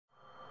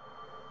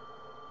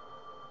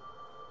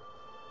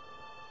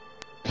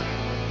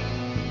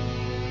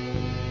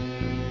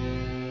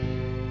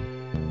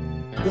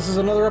This is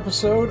another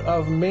episode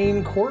of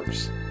Main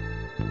Corpse.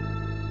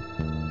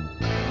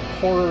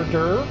 Horror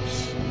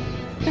Derves.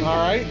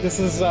 Alright, this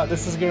is going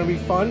to be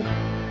fun.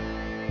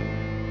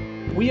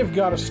 We have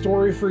got a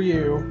story for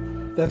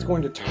you that's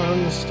going to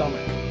turn the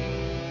stomach.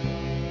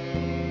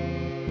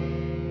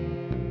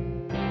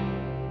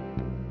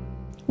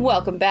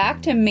 Welcome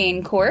back to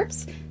Main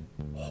Corpse.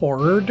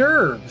 Horror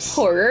Derves.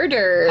 Horror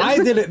Derves. I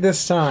did it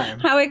this time.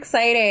 How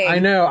exciting. I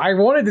know. I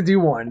wanted to do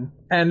one.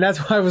 And that's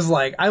why I was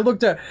like,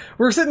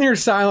 we're sitting here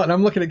silent and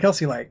I'm looking at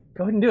Kelsey like,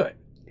 go ahead and do it.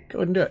 Go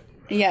ahead and do it.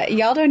 Yeah,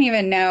 y'all don't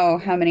even know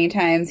how many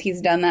times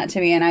he's done that to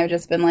me, and I've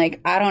just been like,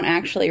 I don't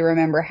actually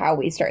remember how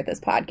we start this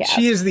podcast.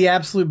 She is the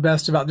absolute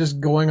best about just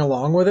going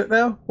along with it,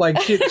 though. Like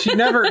she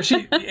never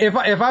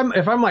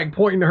if I'm like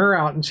pointing to her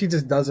out and she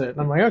just does it, and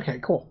I'm like, okay,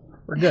 cool,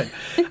 we're good.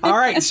 All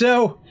right,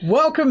 so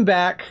welcome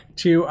back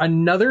to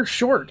another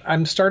short.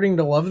 I'm starting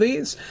to love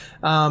these.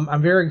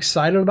 I'm very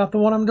excited about the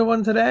one I'm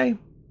doing today.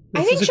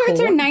 I think shorts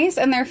are nice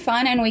and they're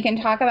fun, and we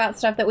can talk about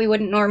stuff that we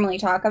wouldn't normally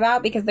talk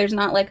about because there's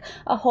not like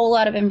a whole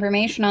lot of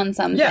information on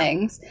some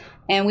things,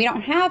 and we don't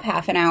have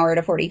half an hour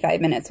to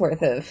 45 minutes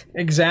worth of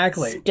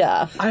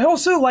stuff. I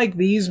also like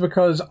these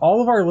because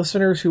all of our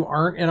listeners who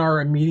aren't in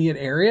our immediate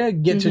area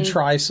get to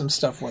try some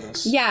stuff with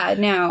us. Yeah,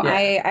 no,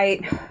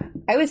 yeah.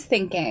 I was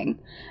thinking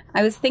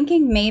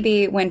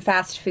maybe when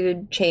fast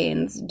food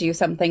chains do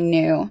something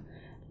new,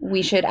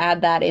 we should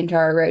add that into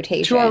our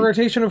rotation. To our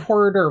rotation of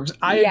horror derves.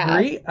 I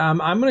agree. I'm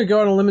going to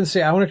go on a limb and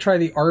say I want to try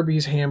the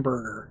Arby's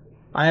hamburger.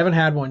 I haven't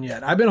had one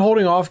yet. I've been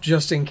holding off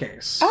just in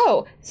case.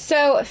 Oh,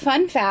 so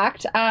fun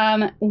fact.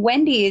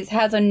 Wendy's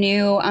has a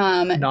new...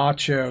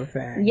 nacho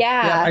thing.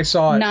 Yeah. I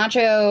saw it.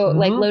 Nacho,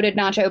 like loaded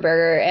nacho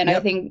burger. And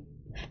I think...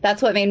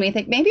 that's what made me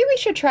think, maybe we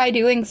should try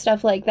doing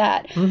stuff like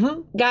that.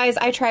 Guys,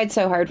 I tried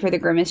so hard for the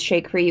Grimace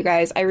Shake for you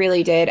guys. I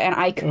really did. And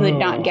I could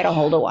not get a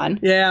hold of one.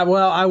 Yeah,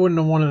 well, I wouldn't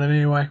have wanted it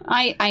anyway.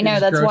 I know.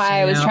 That's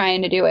why I was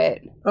trying to do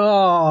it.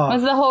 Oh. That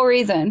was the whole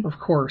reason. Of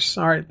course.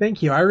 All right.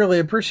 Thank you. I really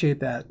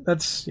appreciate that.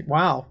 That's,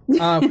 wow. We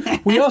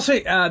also,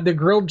 the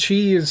grilled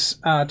cheese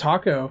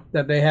taco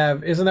that they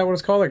have, isn't that what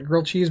it's called? Like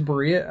grilled cheese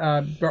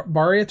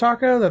barria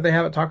taco that they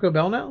have at Taco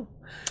Bell now?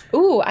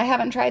 Ooh, I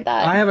haven't tried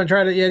that. I haven't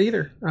tried it yet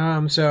either.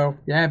 So,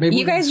 yeah, maybe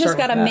you guys just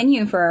got a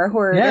menu for our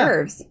horror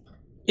nerves.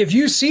 If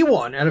you see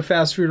one at a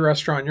fast food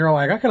restaurant and you're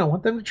like, I kind of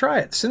want them to try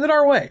it, send it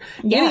our way.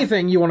 Yeah.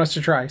 Anything you want us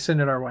to try, send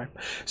it our way.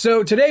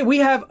 So today we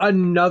have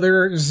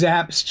another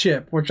Zapps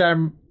chip, which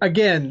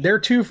again, they're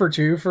 2 for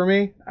 2 for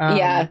me.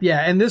 Yeah,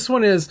 and this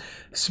one is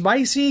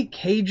spicy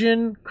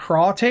Cajun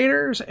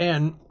Crawtators,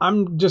 and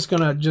I'm just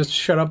going to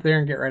shut up there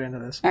and get right into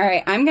this. All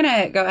right, I'm going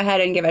to go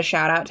ahead and give a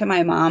shout out to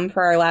my mom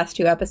for our last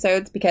 2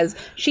 episodes because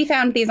she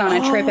found these on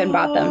a trip and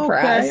bought them for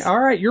us. All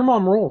right, your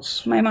mom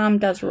rules. My mom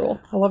does rule.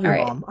 I love your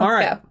mom. All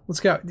right, let's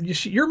go.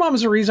 Your mom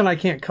is the reason I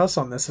can't cuss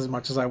on this as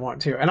much as I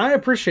want to, and I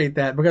appreciate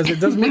that because it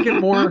does make it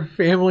more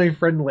family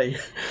friendly.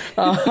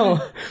 And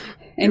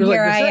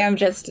here I am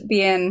just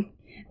being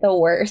the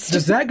worst.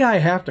 Does that guy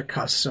have to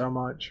cuss so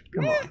much?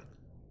 Come on.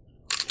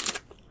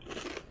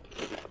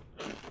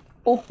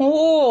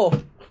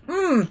 Oh,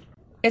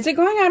 Is it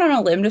going out on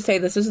a limb to say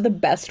this is the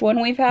best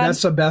one we've had?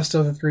 That's the best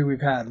of the 3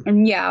 we've had.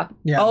 Yeah.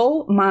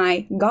 Oh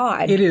my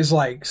God. It is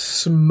like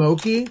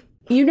smoky.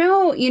 You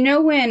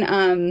know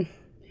when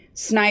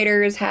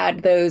Snyder's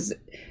had those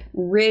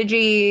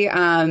ridgy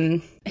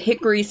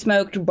hickory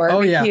smoked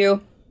barbecue?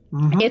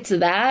 It's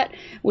that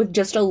with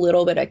just a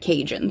little bit of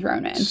Cajun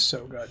thrown in.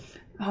 So good.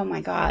 Oh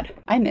my God.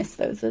 I miss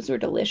those. Those were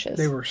delicious.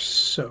 They were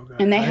so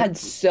good. And they had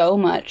so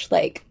much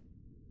like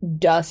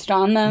dust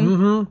on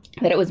them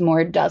that it was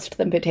more dust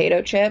than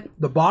potato chip.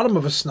 The bottom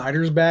of a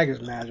Snyder's bag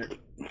is magic.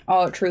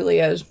 Oh, it truly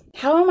is.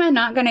 How am I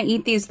not going to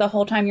eat these the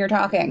whole time you're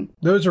talking?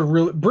 Those are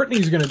really...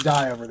 Brittany's going to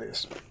die over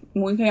these.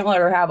 We can't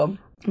let her have them.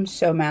 I'm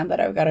so mad that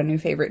I've got a new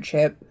favorite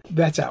chip.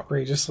 That's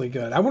outrageously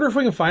good. I wonder if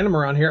we can find them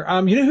around here.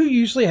 You know who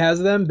usually has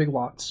them? Big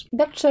Lots.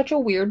 That's such a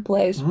weird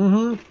place.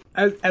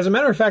 As a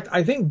matter of fact,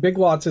 I think Big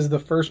Lots is the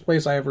first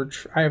place I ever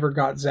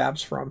got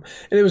Zapps from.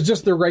 And it was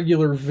just the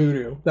regular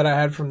Voodoo that I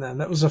had from them.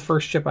 That was the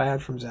first chip I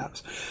had from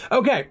Zapps.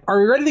 Okay,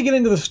 are we ready to get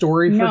into the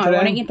story for today? No, I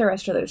want to eat the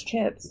rest of those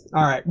chips.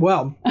 All right,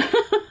 well,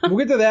 we'll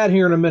get to that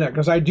here in a minute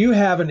because I do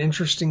have an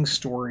interesting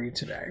story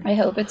today. I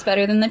hope it's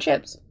better than the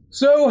chips.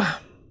 So...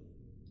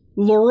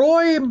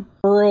 LaRoy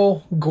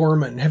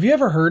Gorman. Have you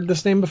ever heard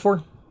this name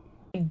before?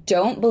 I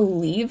don't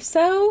believe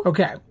so.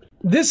 Okay.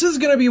 This is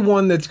going to be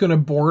one that's going to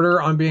border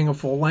on being a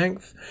full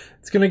length.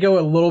 It's going to go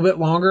a little bit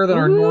longer than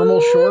our normal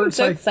shorts,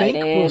 so I think.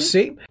 We'll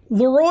see.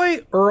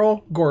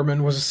 LaRoy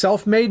Gorman was a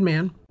self-made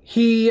man.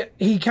 He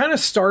kind of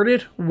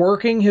started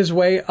working his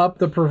way up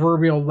the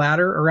proverbial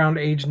ladder around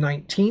age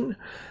 19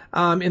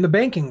 in the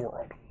banking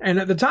world. And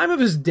at the time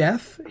of his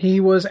death, he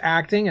was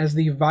acting as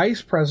the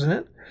vice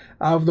president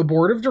of the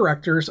board of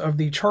directors of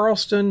the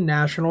Charleston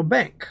National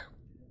Bank,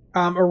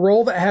 a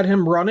role that had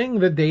him running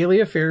the daily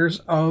affairs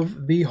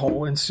of the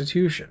whole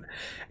institution.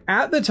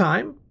 At the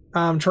time,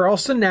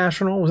 Charleston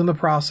National was in the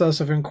process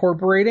of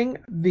incorporating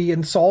the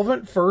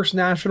insolvent First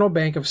National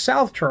Bank of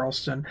South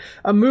Charleston,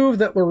 a move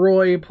that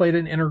LaRoy played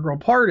an integral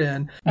part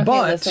in. Okay,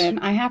 but listen,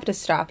 I have to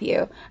stop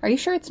you. Are you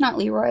sure it's not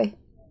Leroy?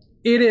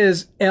 It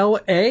is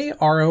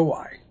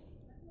LaRoy.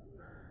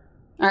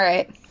 All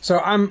right.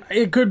 So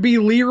it could be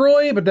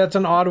Leroy, but that's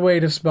an odd way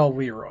to spell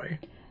Leroy.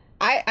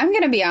 I'm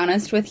going to be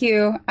honest with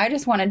you. I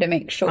just wanted to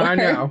make sure. I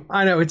know.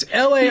 It's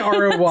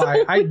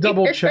LaRoy. I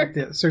double-checked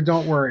it, so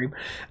don't worry.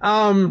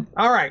 All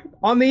right.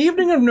 On the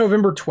evening of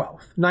November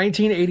 12th,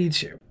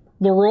 1982,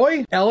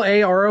 LaRoy,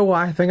 LaRoy,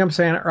 I think I'm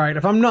saying it right.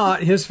 If I'm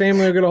not, his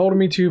family will get a hold of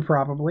me too,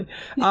 probably,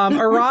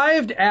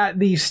 arrived at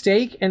the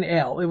Steak and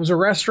Ale. It was a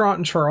restaurant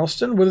in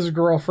Charleston with his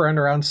girlfriend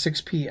around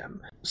 6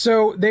 p.m.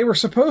 So they were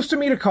supposed to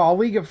meet a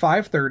colleague at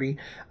 5:30,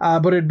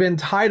 but had been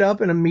tied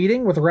up in a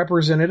meeting with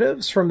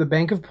representatives from the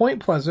Bank of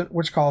Point Pleasant,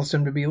 which caused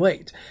him to be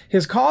late.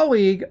 His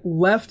colleague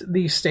left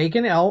the Steak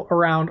and Ale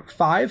around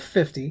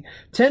 5:50,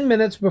 10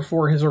 minutes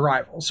before his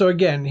arrival. So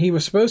again, he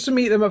was supposed to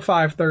meet them at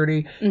 5:30.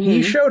 Mm-hmm.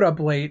 He showed up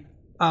late.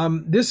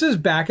 This is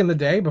back in the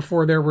day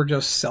before there were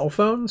just cell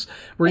phones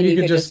where you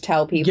could just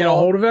tell people, get a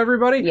hold of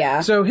everybody.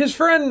 Yeah. So his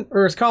friend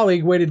or his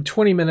colleague waited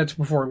 20 minutes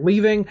before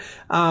leaving,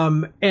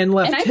 and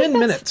left 10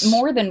 minutes.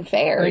 More than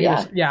fair.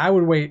 Yeah. I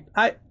would wait.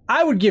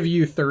 I would give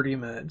you 30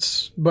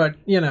 minutes, but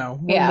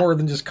we're more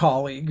than just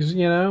colleagues.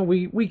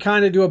 We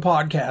kind of do a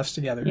podcast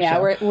together. Yeah.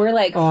 So. We're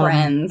like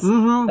friends.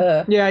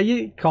 Mm-hmm. Yeah.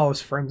 You call us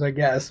friends, I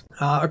guess.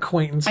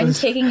 Acquaintances. I'm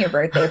taking your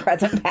birthday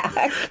present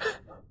back.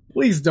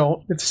 Please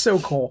don't. It's so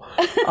cool.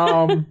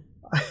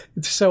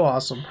 It's so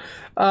awesome.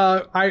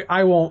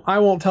 I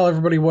won't tell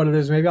everybody what it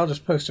is. Maybe I'll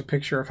just post a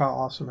picture of how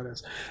awesome it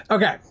is.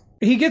 Okay.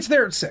 He gets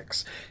there at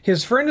 6.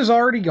 His friend is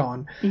already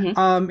gone.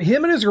 Mm-hmm.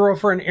 Him and his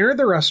girlfriend entered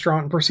the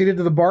restaurant and proceeded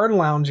to the bar and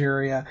lounge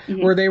area,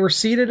 mm-hmm. where they were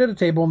seated at a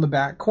table in the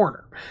back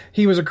corner.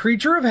 He was a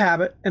creature of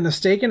habit, and the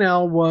Steak and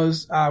Ale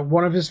was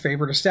one of his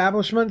favorite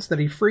establishments that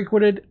he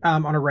frequented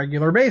on a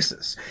regular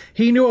basis.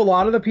 He knew a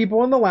lot of the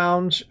people in the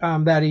lounge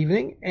that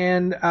evening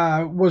and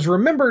was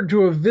remembered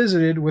to have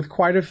visited with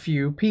quite a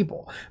few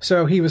people.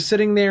 So he was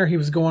sitting there. He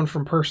was going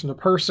from person to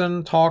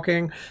person,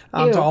 talking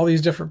to all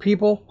these different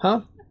people.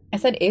 Huh? I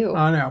said, ew.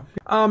 I know.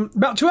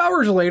 About 2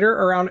 hours later,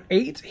 around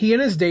 8, he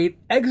and his date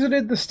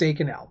exited the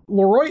Steak and Ale.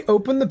 LaRoy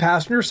opened the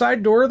passenger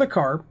side door of the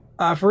car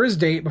for his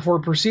date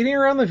before proceeding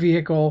around the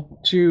vehicle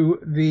to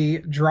the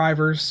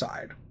driver's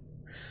side.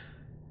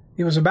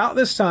 It was about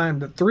this time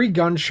that 3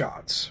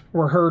 gunshots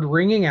were heard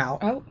ringing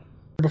out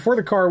before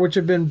the car, which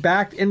had been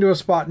backed into a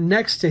spot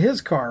next to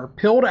his car,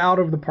 peeled out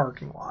of the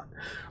parking lot.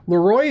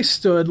 LaRoy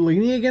stood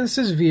leaning against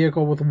his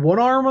vehicle with one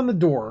arm on the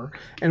door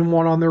and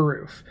one on the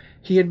roof.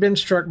 He had been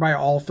struck by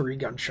all 3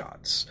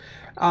 gunshots,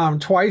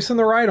 twice in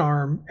the right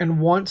arm and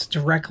once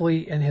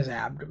directly in his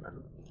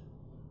abdomen.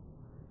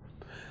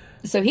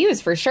 So he was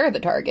for sure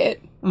the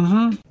target.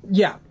 Mm-hmm.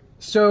 Yeah.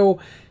 So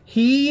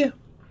he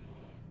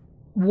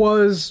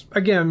was,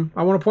 again,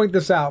 I want to point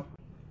this out.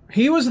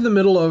 He was in the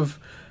middle of,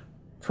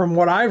 from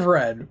what I've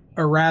read,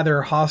 a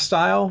rather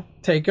hostile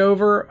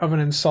takeover of an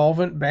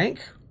insolvent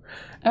bank.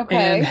 Okay.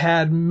 And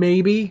had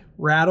maybe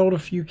rattled a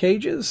few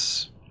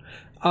cages.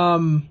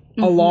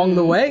 Along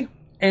the way.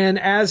 And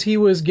as he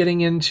was getting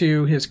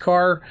into his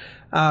car,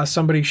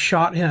 somebody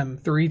shot him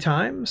 3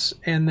 times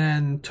and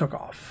then took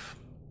off.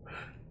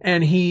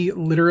 And he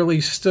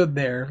literally stood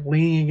there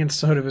leaning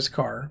against the hood of his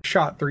car,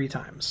 shot 3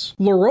 times.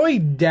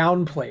 LaRoy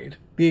downplayed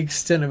the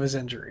extent of his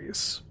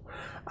injuries.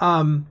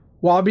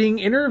 While being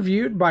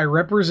interviewed by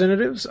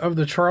representatives of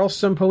the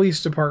Charleston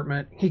Police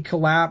Department, he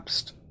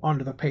collapsed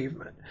onto the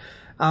pavement.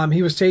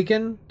 He was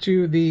taken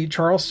to the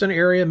Charleston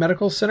Area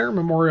Medical Center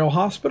Memorial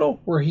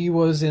Hospital, where he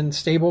was in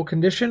stable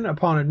condition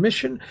upon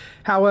admission.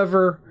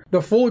 However,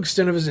 the full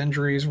extent of his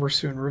injuries were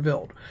soon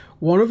revealed.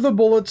 One of the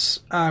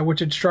bullets,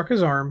 which had struck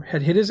his arm,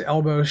 had hit his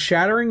elbow,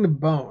 shattering the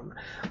bone.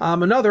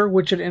 Another,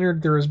 which had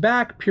entered through his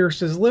back,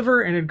 pierced his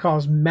liver and had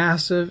caused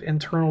massive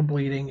internal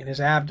bleeding in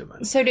his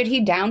abdomen. So did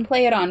he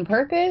downplay it on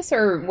purpose,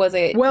 or was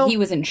it he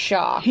was in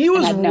shock? He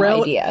was and had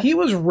no idea? He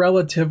was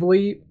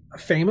relatively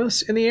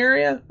famous in the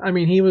area. I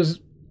mean, he was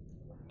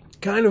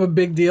kind of a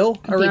big deal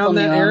around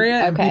that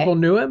area, and people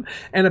knew him.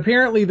 And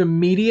apparently the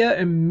media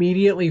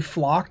immediately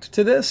flocked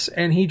to this,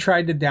 and he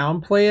tried to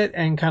downplay it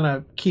and kind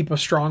of keep a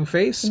strong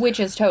face. Which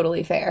is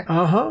totally fair.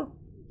 Uh-huh.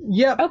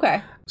 Yep.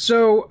 Okay.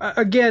 So,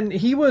 again,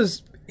 he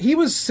was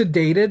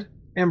sedated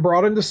and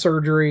brought into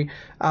surgery,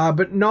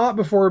 but not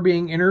before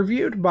being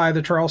interviewed by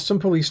the Charleston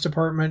Police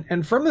Department.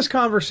 And from this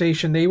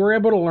conversation, they were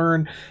able to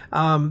learn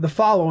the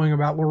following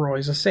about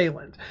LaRoy's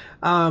assailant.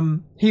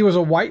 He was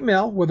a white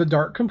male with a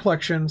dark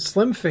complexion,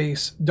 slim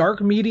face,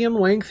 dark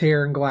medium-length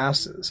hair, and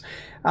glasses.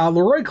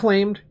 LaRoy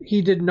claimed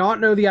he did not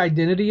know the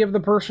identity of the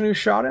person who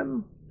shot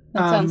him.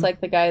 That sounds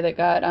like the guy that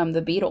got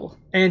the beetle.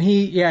 And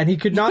he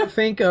could not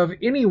think of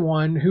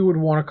anyone who would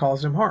want to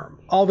cause him harm.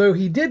 Although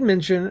he did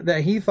mention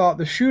that he thought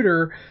the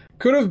shooter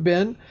could have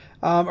been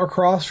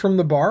across from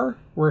the bar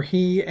where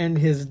he and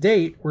his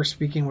date were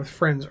speaking with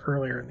friends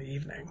earlier in the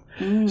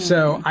evening.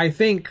 So I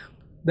think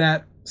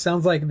that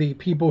sounds like the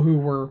people who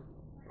were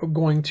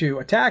going to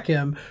attack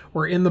him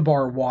were in the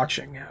bar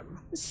watching him.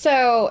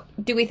 So,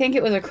 do we think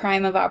it was a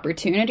crime of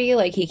opportunity?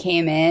 Like, he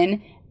came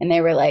in and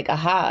they were like,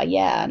 aha,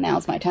 yeah,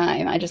 now's my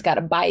time. I just got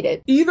to bite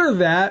it. Either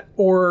that,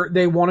 or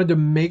they wanted to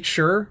make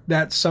sure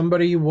that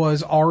somebody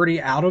was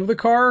already out of the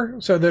car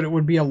so that it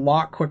would be a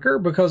lot quicker.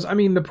 Because, I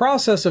mean, the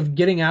process of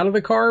getting out of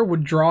the car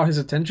would draw his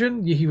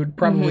attention. He would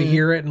probably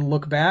hear it and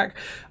look back.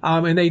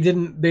 And they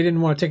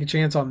didn't want to take a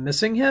chance on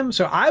missing him.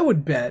 So I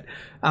would bet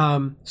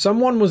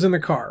someone was in the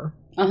car.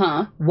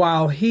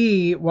 While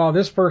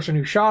this person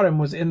who shot him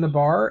was in the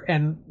bar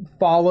and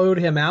followed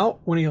him out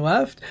when he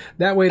left.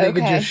 That way they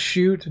could just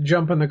shoot,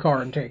 jump in the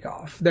car, and take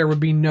off. There would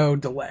be no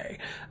delay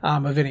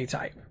of any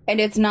type. And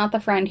it's not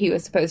the friend he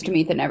was supposed to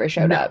meet that never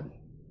showed up.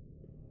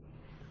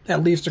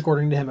 At least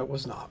according to him, it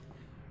was not.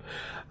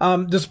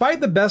 Despite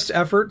the best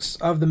efforts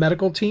of the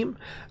medical team,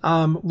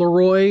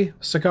 LaRoy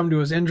succumbed to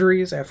his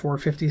injuries at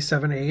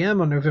 4:57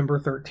 a.m. on November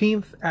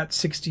 13th at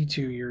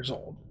 62 years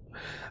old.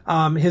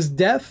 His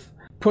death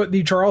put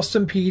the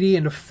Charleston PD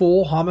into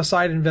full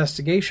homicide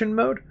investigation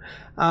mode.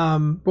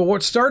 But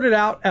what started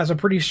out as a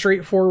pretty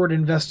straightforward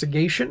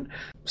investigation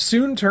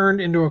soon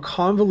turned into a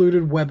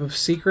convoluted web of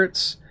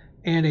secrets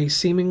and a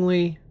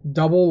seemingly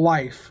double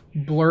life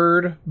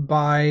blurred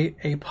by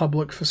a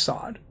public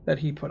facade that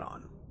he put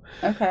on.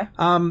 Okay.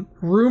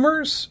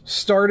 Rumors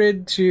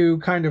started to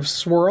kind of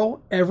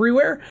swirl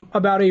everywhere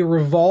about a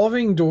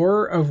revolving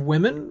door of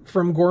women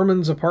from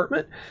Gorman's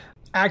apartment,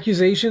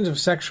 accusations of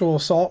sexual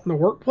assault in the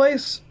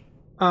workplace,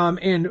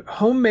 and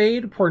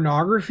homemade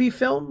pornography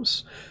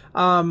films.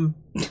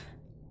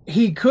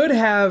 He could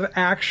have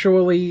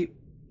actually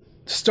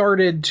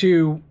started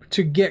to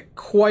get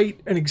quite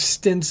an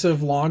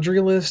extensive laundry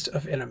list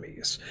of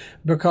enemies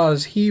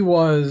because he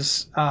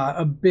was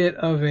a bit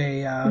of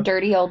a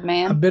dirty old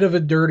man. A bit of a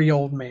dirty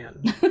old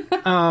man.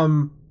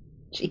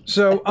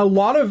 So a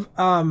lot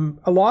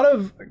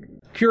of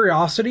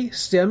curiosity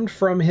stemmed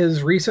from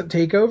his recent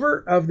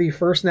takeover of the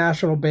First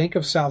National Bank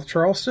of South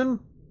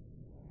Charleston.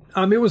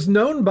 It was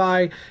known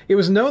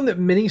that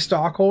many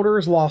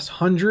stockholders lost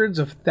hundreds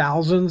of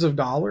thousands of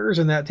dollars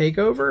in that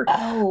takeover.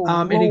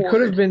 And he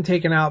could have been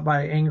taken out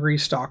by angry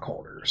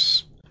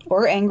stockholders.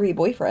 Or angry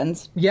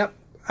boyfriends. Yep.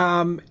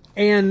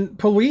 And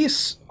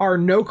police are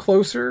no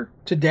closer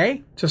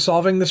today to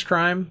solving this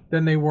crime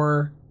than they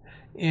were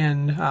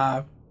in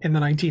the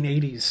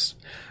 1980s.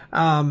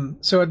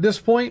 So at this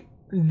point,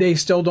 they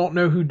still don't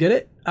know who did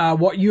it.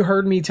 What you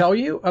heard me tell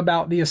you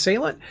about the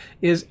assailant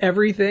is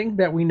everything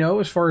that we know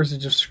as far as the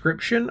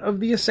description of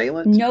the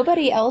assailant.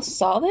 Nobody else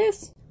saw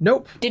this?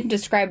 Nope. Didn't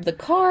describe the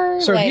car,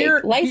 so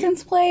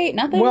license plate,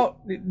 nothing? Well,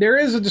 there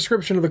is a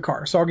description of the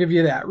car, so I'll give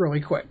you that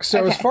really quick.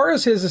 So as far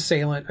as his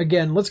assailant,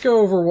 again, let's go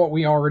over what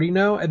we already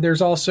know. And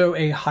there's also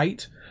a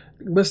height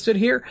listed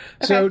here.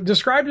 So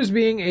described as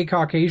being a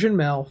Caucasian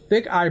male,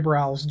 thick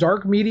eyebrows,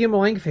 dark medium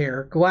length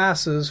hair,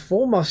 glasses,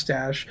 full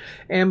mustache,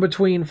 and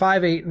between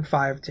 5'8" and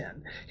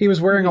 5'10". He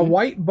was wearing a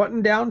white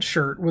button-down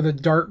shirt with a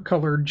dark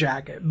colored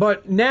jacket.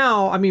 But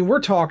now, I mean, we're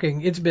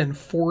talking, it's been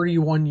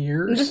 41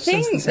 years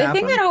since this happened. The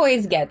thing that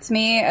always gets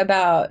me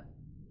about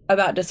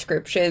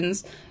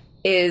descriptions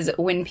is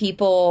when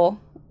people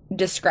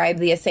describe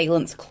the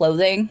assailant's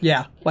clothing.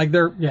 Yeah, like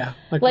they're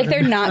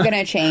not going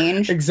to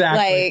change.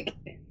 Exactly.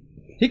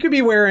 He could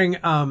be wearing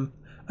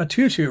a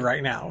tutu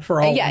right now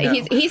for all. Yeah,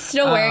 he's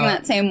still wearing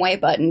that same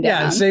white button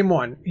down. Yeah, same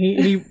one.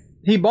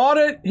 He bought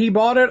it. He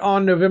bought it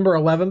on November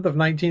 11th of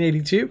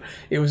 1982.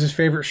 It was his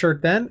favorite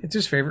shirt then. It's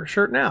his favorite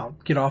shirt now.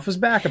 Get off his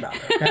back about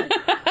it.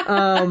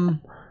 Okay.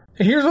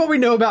 Here's what we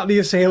know about the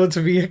assailant's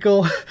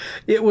vehicle.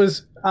 It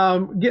was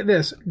get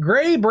this: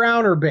 gray,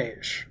 brown, or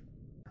beige.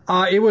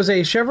 It was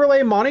a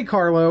Chevrolet Monte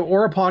Carlo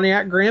or a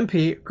Pontiac Grand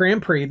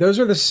Prix. Those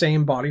are the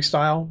same body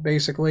style,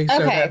 basically, so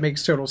that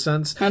makes total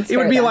sense. It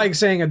would be like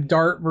saying a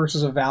Dart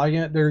versus a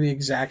Valiant. They're the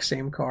exact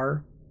same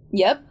car.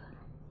 Yep.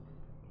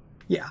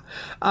 Yeah.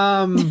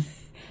 An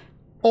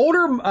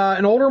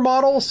older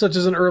model, such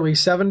as an early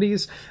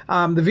 70s,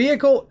 the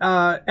vehicle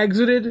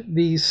exited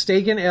the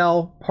Steak and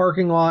L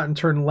parking lot and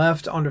turned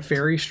left onto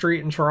Ferry Street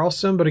in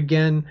Charleston, but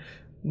again,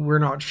 we're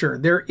not sure.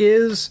 There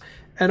is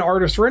an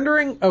artist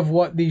rendering of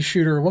what the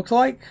shooter looked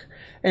like,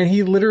 and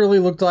he literally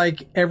looked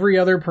like every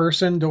other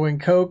person doing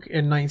coke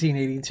in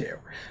 1982.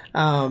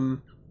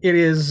 It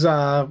is,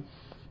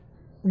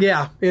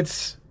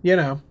 it's,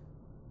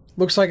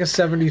 looks like a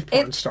 70s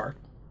porn star.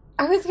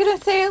 I was going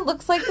to say it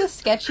looks like the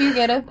sketch you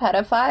get of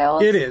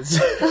pedophiles. It is.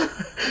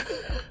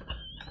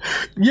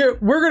 Yeah,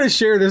 we're going to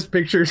share this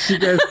picture so you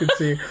guys can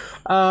see.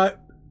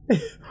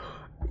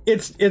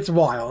 It's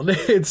wild.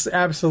 It's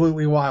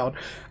absolutely wild.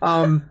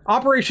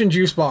 Operation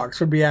Juicebox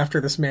would be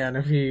after this man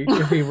if he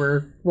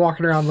were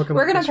walking around looking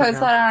like this. We're going to post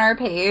that on our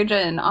page,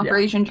 and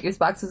Operation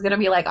Juicebox is going to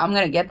be like, I'm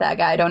going to get that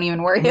guy. Don't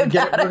even worry about it.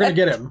 We're going to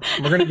get him.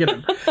 We're going to get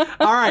him.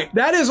 All right.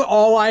 That is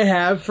all I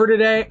have for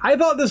today. I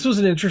thought this was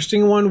an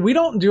interesting one. We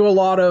don't do a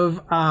lot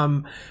of,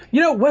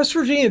 West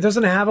Virginia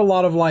doesn't have a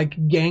lot of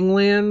like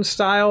gangland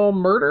style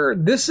murder.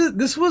 This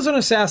was an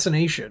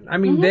assassination. I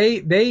mean,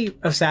 they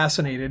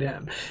assassinated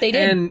him. They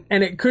did.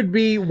 And it could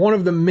be one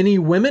of the many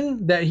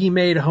women that he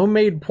made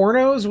homemade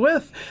pornos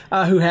with,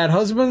 who had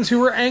husbands who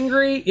were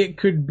angry. It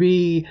could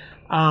be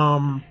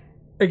one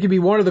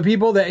of the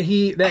people that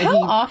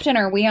How often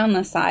are we on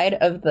the side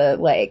of the,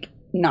 like,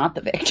 not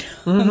the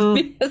victim?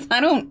 Because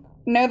I don't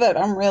know that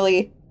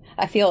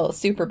I feel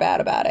super bad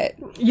about it.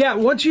 Yeah,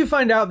 once you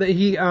find out that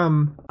he,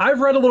 I've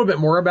read a little bit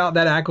more about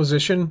that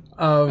acquisition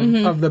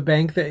of the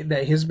bank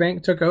that his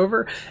bank took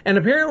over, and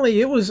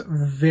apparently it was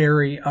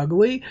very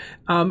ugly,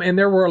 and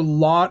there were a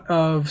lot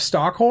of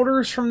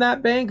stockholders from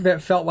that bank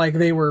that felt like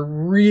they were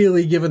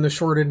really given the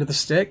short end of the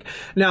stick.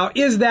 Now,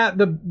 is that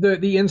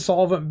the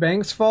insolvent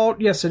bank's fault?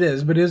 Yes, it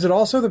is, but is it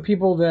also the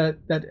people that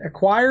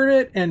acquired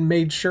it and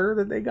made sure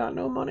that they got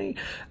no money?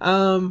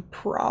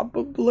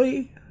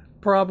 Probably.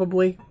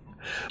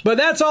 But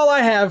that's all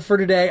I have for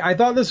today. I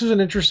thought this was an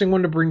interesting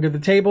one to bring to the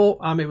table.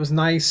 It was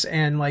nice,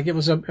 and like it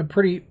was a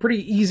pretty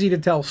easy to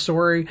tell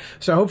story.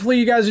 So hopefully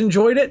you guys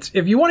enjoyed it.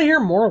 If you want to hear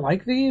more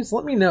like these,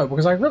 let me know,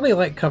 because I really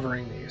like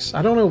covering these.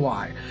 I don't know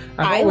why.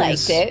 I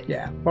liked it.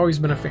 Yeah, I've always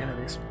been a fan of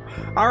these.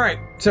 All right,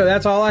 so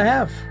that's all I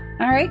have.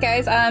 All right,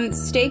 guys.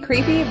 Stay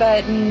creepy,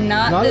 but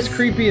not as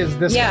creepy as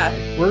this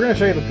guy. We're gonna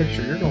show you the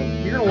picture. You're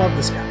gonna love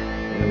this guy.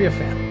 You're gonna be a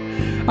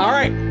fan. All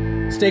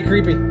right, stay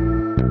creepy.